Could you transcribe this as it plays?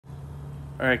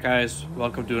Alright guys,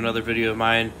 welcome to another video of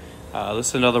mine. This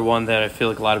is another one that I feel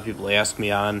like a lot of people ask me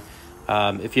on.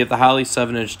 If you have the Holley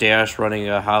 7-inch dash running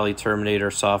a Holley Terminator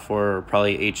software, or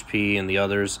probably HP and the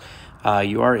others,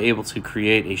 you are able to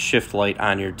create a shift light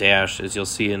on your dash, as you'll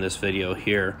see in this video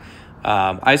here.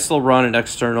 I still run an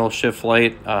external shift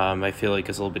light. I feel like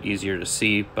it's a little bit easier to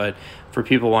see, but for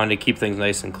people wanting to keep things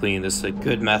nice and clean, this is a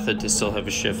good method to still have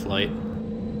a shift light.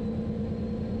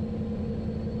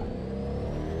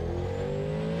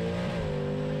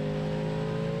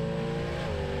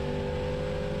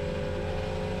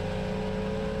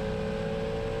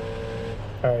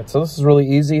 Alright, so this is really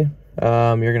easy.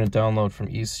 You're going to download from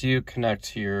ECU, connect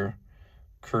to your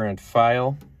current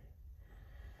file.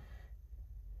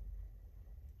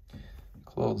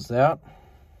 Close that.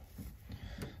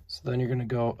 So then you're going to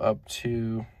go up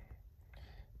to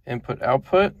Input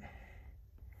Output,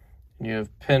 and you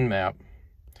have Pin Map.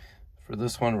 For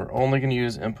this one, we're only going to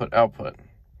use Input Output.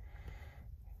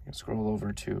 You scroll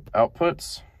over to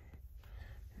Outputs,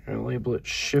 you're going to label it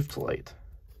Shift Light.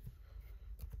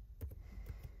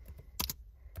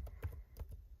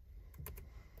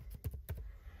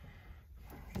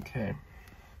 Okay,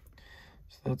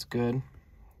 so that's good.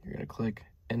 You're going to click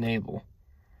Enable.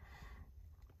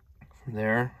 From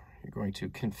there, you're going to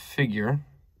Configure,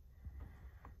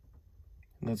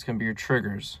 and that's going to be your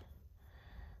triggers.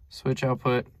 Switch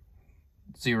output,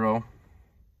 0,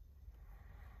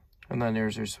 and then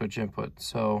there's your switch input.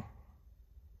 So,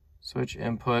 switch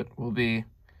input will be,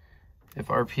 if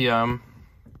RPM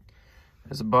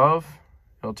is above,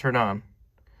 it'll turn on.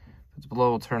 If it's below,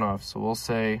 it'll turn off. So we'll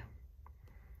say,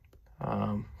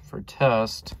 for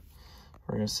test,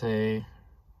 we're going to say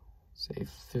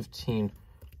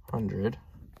 1500,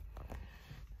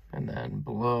 and then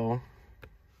below,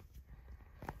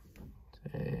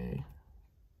 say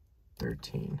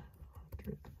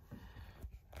 1300.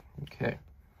 Okay.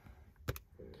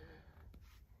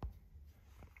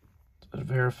 So to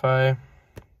verify,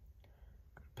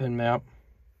 pin map,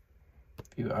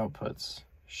 view outputs,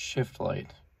 shift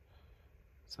light.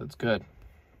 So it's good.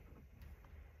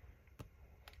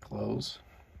 Close.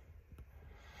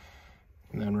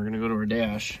 And then we're going to go to our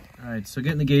dash. Alright, so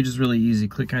getting the gauge is really easy.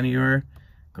 Click anywhere,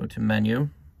 go to Menu,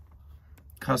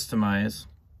 Customize,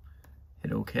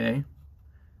 hit OK,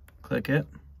 click it,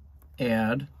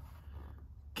 Add,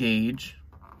 Gauge.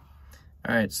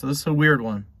 Alright, so this is a weird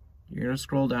one. You're going to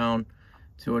scroll down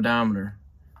to odometer.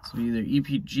 So either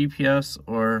GPS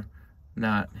or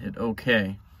not, hit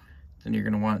OK. Then you're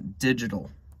going to want digital.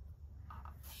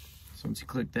 So once you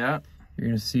click that, you're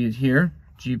going to see it here,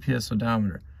 GPS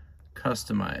odometer,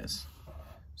 customize.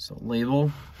 So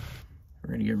label, we're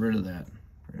going to get rid of that.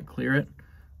 We're going to clear it,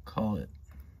 call it.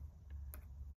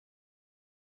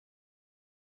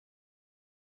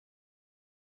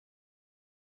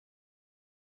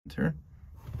 Enter.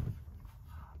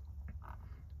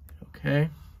 Okay.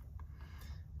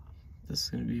 This is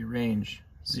going to be a range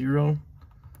 0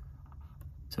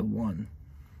 to 1.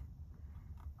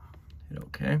 Hit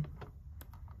OK.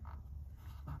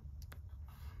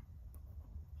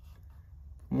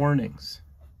 Warnings,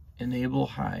 enable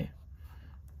high,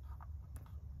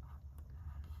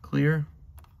 clear,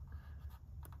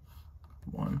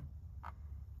 1,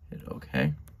 hit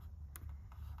OK,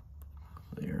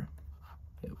 clear,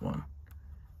 hit 1,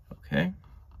 OK,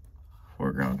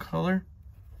 foreground color,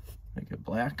 make it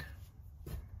black,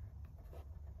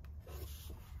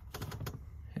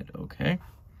 hit OK, I'm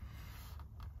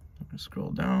going to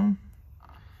scroll down,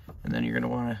 and then you're going to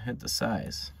want to hit the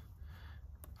size.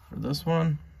 For this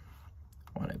one,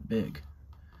 I want it big.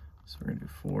 So we're going to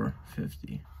do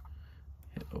 450.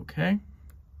 Hit OK. And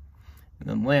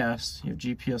then last, you have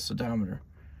GPS odometer.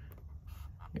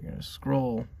 You're going to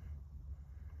scroll.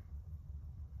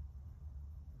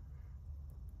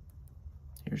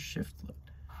 Here's shift light.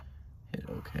 Hit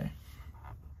OK. And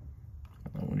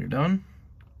then when you're done,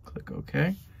 click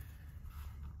OK.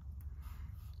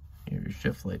 Here's your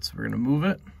shift light. So we're going to move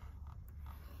it.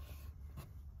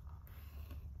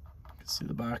 See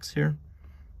the box here,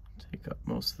 take up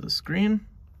most of the screen,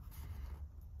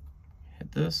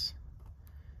 hit this,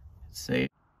 hit save.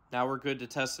 Now we're good to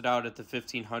test it out at the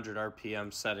 1500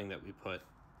 RPM setting that we put.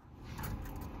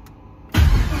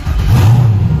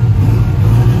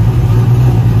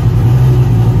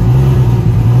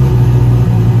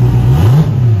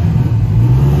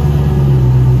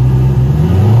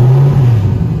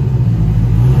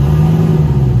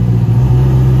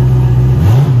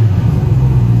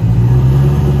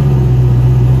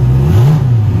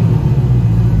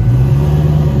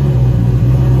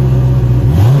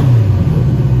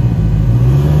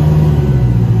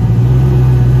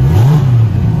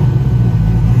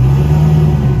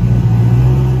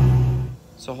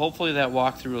 hopefully that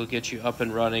walkthrough will get you up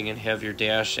and running and have your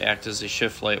dash act as a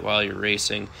shift light while you're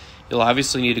racing. You'll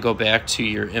obviously need to go back to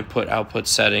your input-output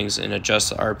settings and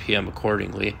adjust the RPM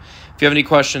accordingly. If you have any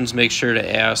questions, make sure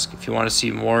to ask. If you want to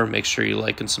see more, make sure you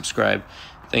like and subscribe.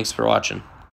 Thanks for watching.